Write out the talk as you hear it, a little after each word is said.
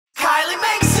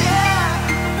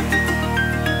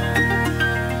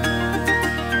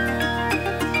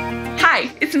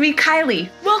me, Kylie.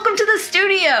 Welcome to the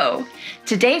studio.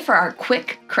 Today for our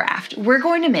quick craft, we're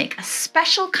going to make a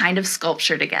special kind of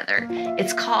sculpture together.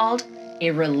 It's called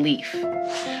a relief.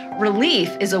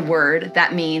 Relief is a word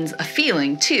that means a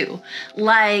feeling too.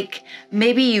 Like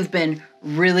maybe you've been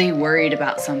really worried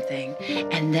about something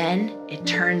and then it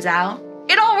turns out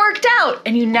it all worked out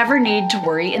and you never need to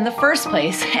worry in the first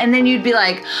place. And then you'd be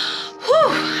like, whew,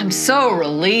 I'm so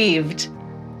relieved.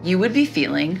 You would be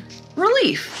feeling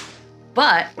relief.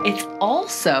 But it's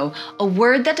also a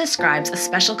word that describes a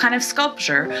special kind of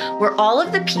sculpture where all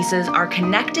of the pieces are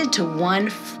connected to one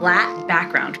flat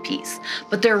background piece,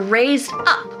 but they're raised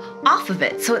up off of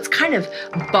it, so it's kind of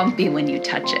bumpy when you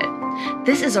touch it.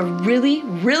 This is a really,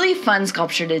 really fun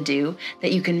sculpture to do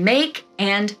that you can make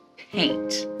and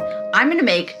paint. I'm gonna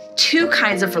make 2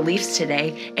 kinds of reliefs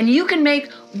today, and you can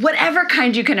make whatever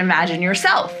kind you can imagine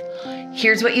yourself.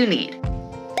 Here's what you need: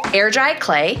 air dry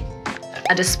clay,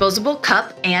 a disposable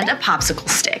cup and a popsicle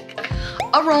stick,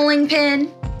 a rolling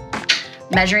pin,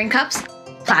 measuring cups,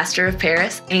 plaster of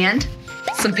Paris, and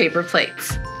some paper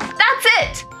plates. That's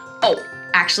it! Oh,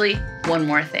 actually, one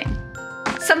more thing.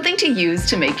 Something to use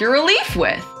to make your relief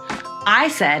with. I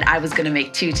said I was gonna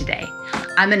make 2 today.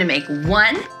 I'm gonna make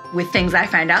 1 with things I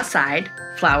find outside,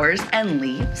 flowers and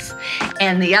leaves,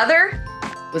 and the other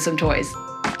with some toys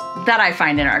that I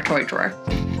find in our toy drawer.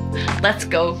 Let's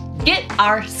go get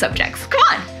our subjects. Come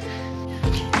on.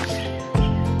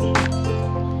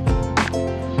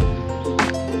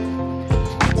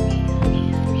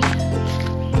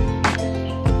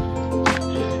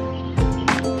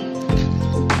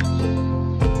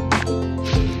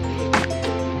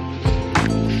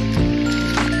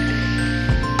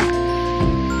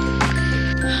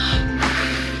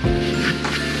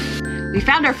 We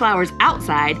found our flowers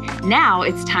outside. Now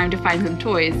it's time to find some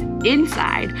toys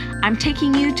inside. I'm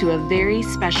taking you to a very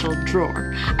special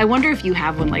drawer. I wonder if you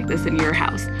have one like this in your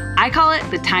house. I call it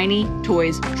the Tiny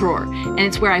Toys Drawer, and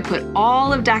it's where I put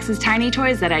all of Dax's tiny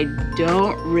toys that I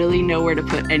don't really know where to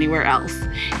put anywhere else.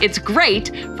 It's great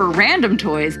for random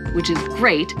toys, which is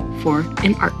great for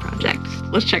an art project.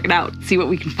 Let's check it out, see what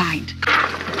we can find.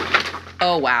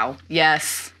 Oh wow,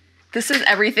 yes. This is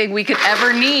everything we could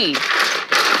ever need.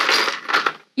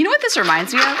 You know what this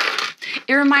reminds me of?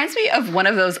 It reminds me of one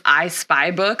of those I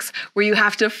Spy books where you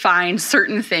have to find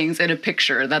certain things in a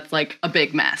picture that's like a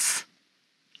big mess.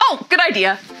 Oh, good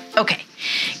idea. Okay,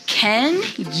 can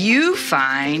you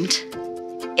find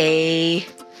a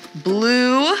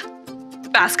blue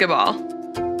basketball?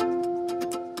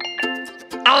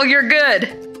 Oh, you're good.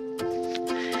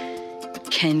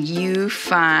 Can you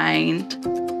find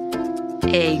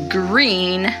a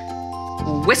green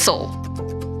whistle?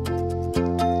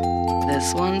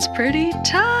 This one's pretty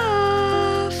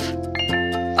tough.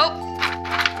 Oh,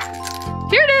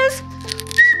 here it is.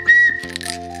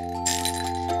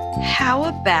 How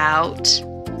about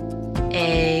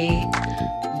a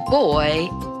boy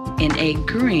in a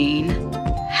green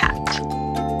hat?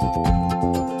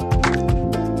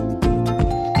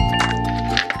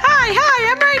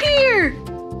 Hi, I'm right here.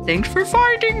 Thanks for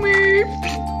finding me.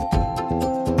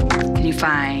 Can you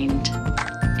find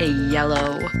a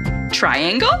yellow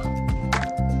triangle?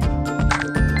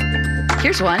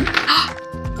 Here's one.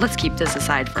 Let's keep this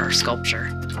aside for our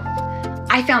sculpture.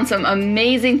 I found some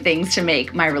amazing things to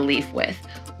make my relief with.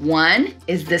 One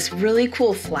is this really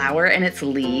cool flower and its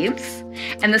leaves.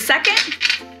 And the second,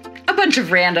 a bunch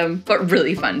of random but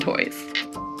really fun toys.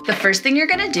 The first thing you're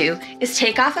gonna do is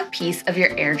take off a piece of your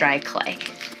air dry clay.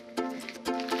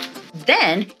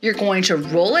 Then you're going to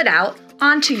roll it out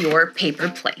onto your paper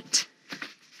plate.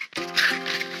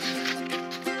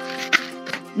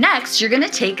 Next, you're gonna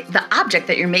take the object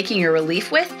that you're making your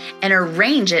relief with and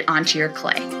arrange it onto your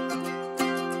clay.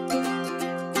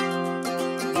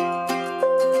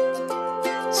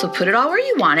 So put it all where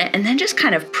you want it and then just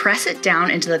kind of press it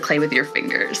down into the clay with your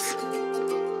fingers.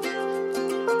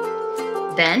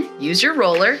 Then use your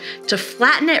roller to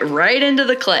flatten it right into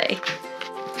the clay.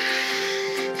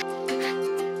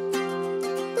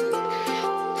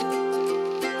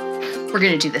 We're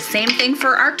gonna do the same thing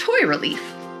for our toy relief.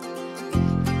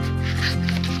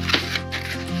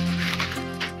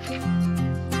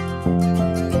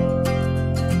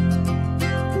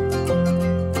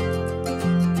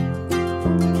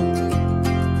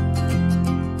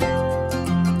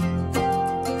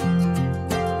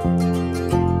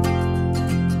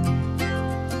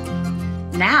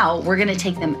 Now we're gonna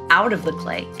take them out of the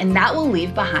clay, and that will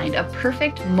leave behind a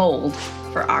perfect mold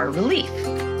for our relief.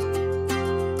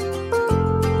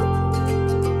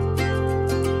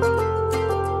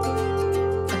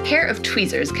 A pair of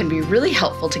tweezers can be really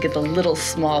helpful to get the little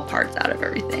small parts out of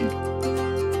everything.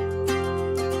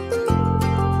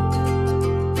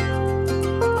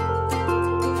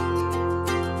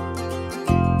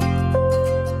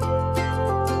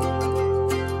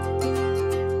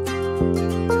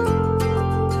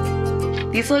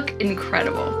 These look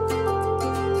incredible.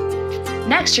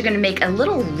 Next, you're gonna make a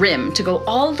little rim to go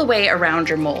all the way around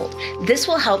your mold. This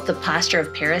will help the plaster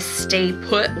of Paris stay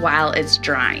put while it's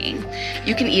drying.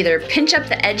 You can either pinch up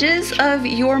the edges of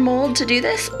your mold to do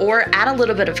this, or add a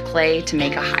little bit of clay to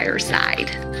make a higher side.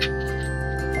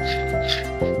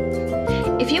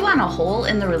 If you want a hole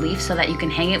in the relief so that you can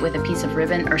hang it with a piece of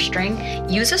ribbon or string,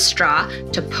 use a straw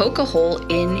to poke a hole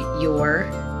in your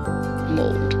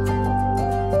mold.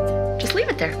 Just leave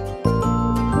it there.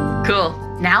 Cool.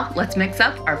 Now let's mix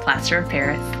up our plaster of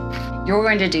Paris. You're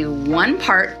going to do 1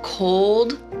 part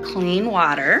cold, clean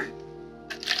water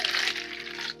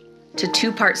to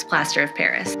 2 parts plaster of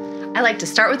Paris. I like to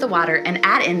start with the water and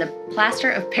add in the plaster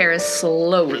of Paris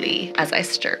slowly as I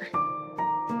stir.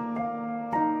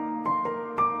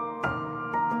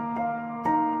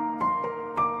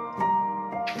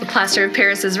 The plaster of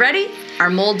Paris is ready.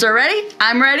 Our molds are ready.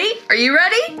 I'm ready. Are you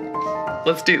ready?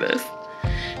 Let's do this.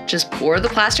 Just pour the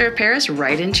plaster of Paris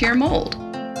right into your mold.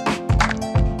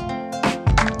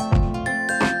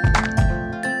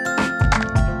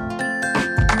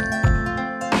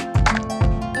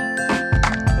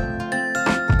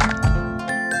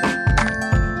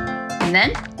 And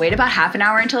then wait about half an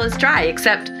hour until it's dry,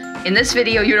 except in this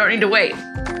video, you don't need to wait.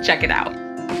 Check it out.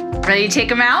 Ready to take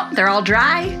them out? They're all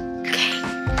dry. Okay.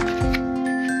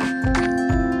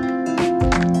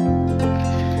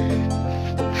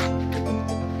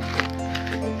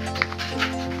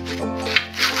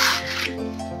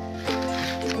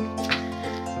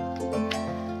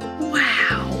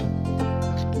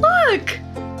 Look!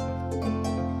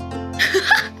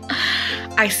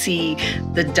 I see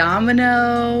the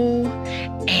domino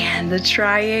and the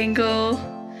triangle.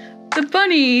 The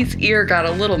bunny's ear got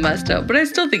a little messed up, but I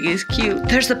still think he's cute.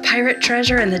 There's the pirate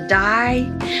treasure and the die,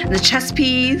 and the chess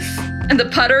piece, and the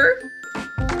putter.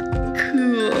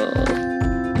 Cool.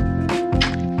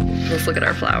 Let's look at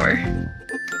our flower.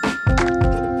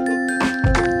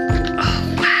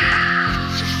 Oh, wow.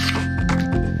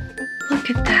 Look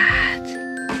at that.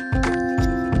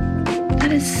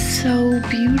 That is so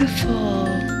beautiful.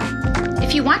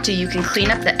 If you want to, you can clean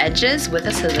up the edges with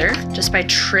a scissor just by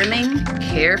trimming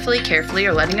carefully,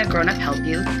 or letting a grown-up help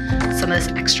you some of this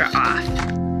extra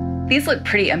off. These look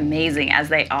pretty amazing as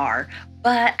they are,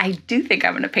 but I do think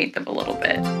I'm gonna paint them a little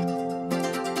bit.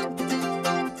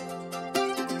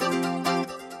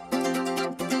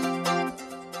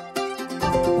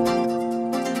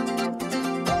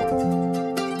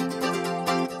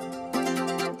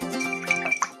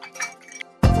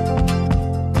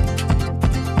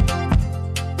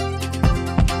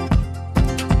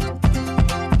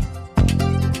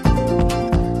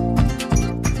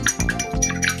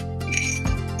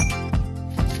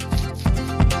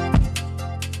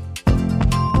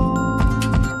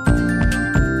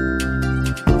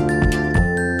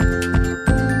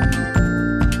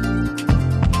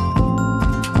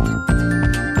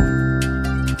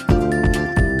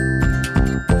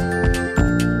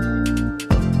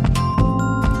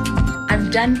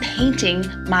 Done painting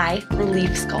my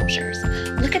relief sculptures.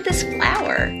 Look at this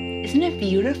flower. Isn't it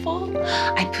beautiful?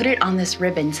 I put it on this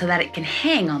ribbon so that it can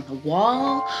hang on the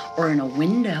wall or in a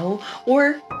window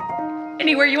or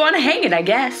anywhere you want to hang it, I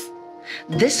guess.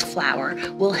 This flower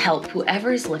will help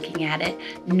whoever's looking at it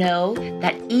know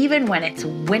that even when it's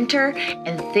winter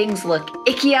and things look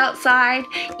icky outside,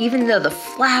 even though the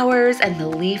flowers and the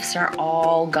leaves are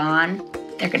all gone,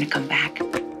 they're gonna come back.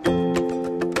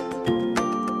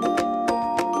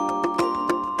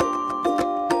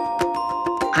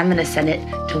 I'm gonna send it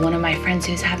to one of my friends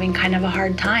who's having kind of a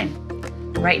hard time.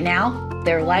 Right now,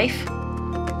 their life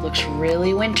looks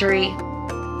really wintry.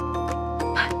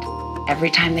 But every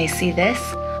time they see this,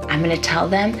 I'm gonna tell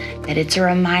them that it's a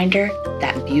reminder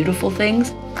that beautiful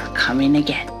things are coming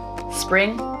again.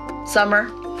 Spring, summer,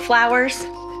 flowers,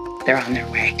 they're on their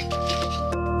way.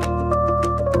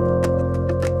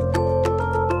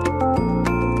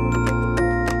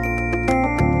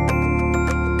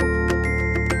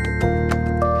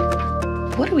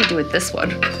 What do we do with this one?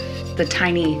 The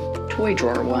tiny toy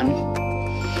drawer one.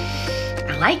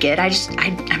 I like it,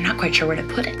 I'm not quite sure where to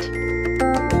put it.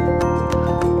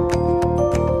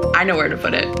 I know where to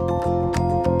put it.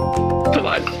 Come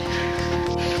on.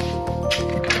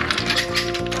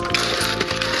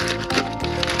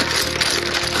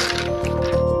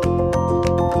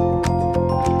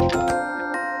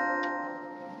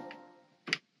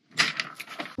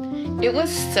 It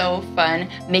was so fun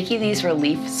making these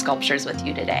relief sculptures with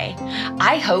you today.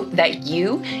 I hope that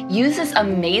you use this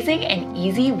amazing and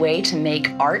easy way to make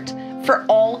art for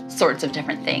all sorts of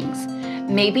different things.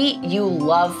 Maybe you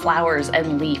love flowers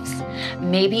and leaves.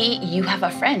 Maybe you have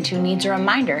a friend who needs a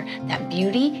reminder that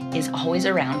beauty is always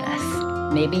around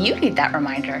us. Maybe you need that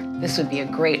reminder. This would be a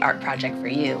great art project for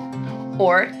you.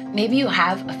 Or maybe you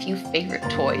have a few favorite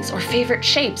toys or favorite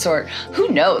shapes, or who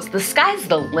knows, the sky's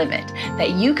the limit that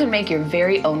you can make your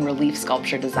very own relief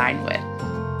sculpture design with.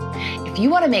 If you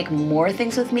want to make more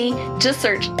things with me, just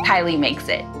search Kylee Makes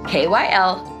It, Kylee.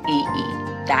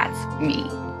 That's me.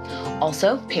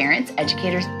 Also, parents,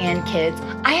 educators, and kids,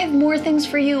 I have more things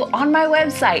for you on my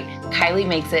website,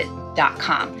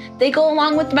 KylieMakesIt.com. They go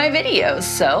along with my videos,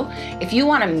 so if you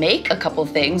want to make a couple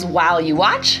things while you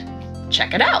watch,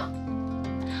 check it out.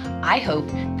 I hope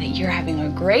that you're having a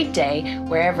great day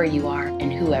wherever you are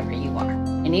and whoever you are.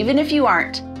 And even if you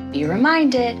aren't, be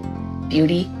reminded,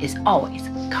 beauty is always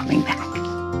coming back.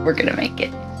 We're gonna make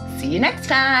it. See you next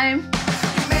time.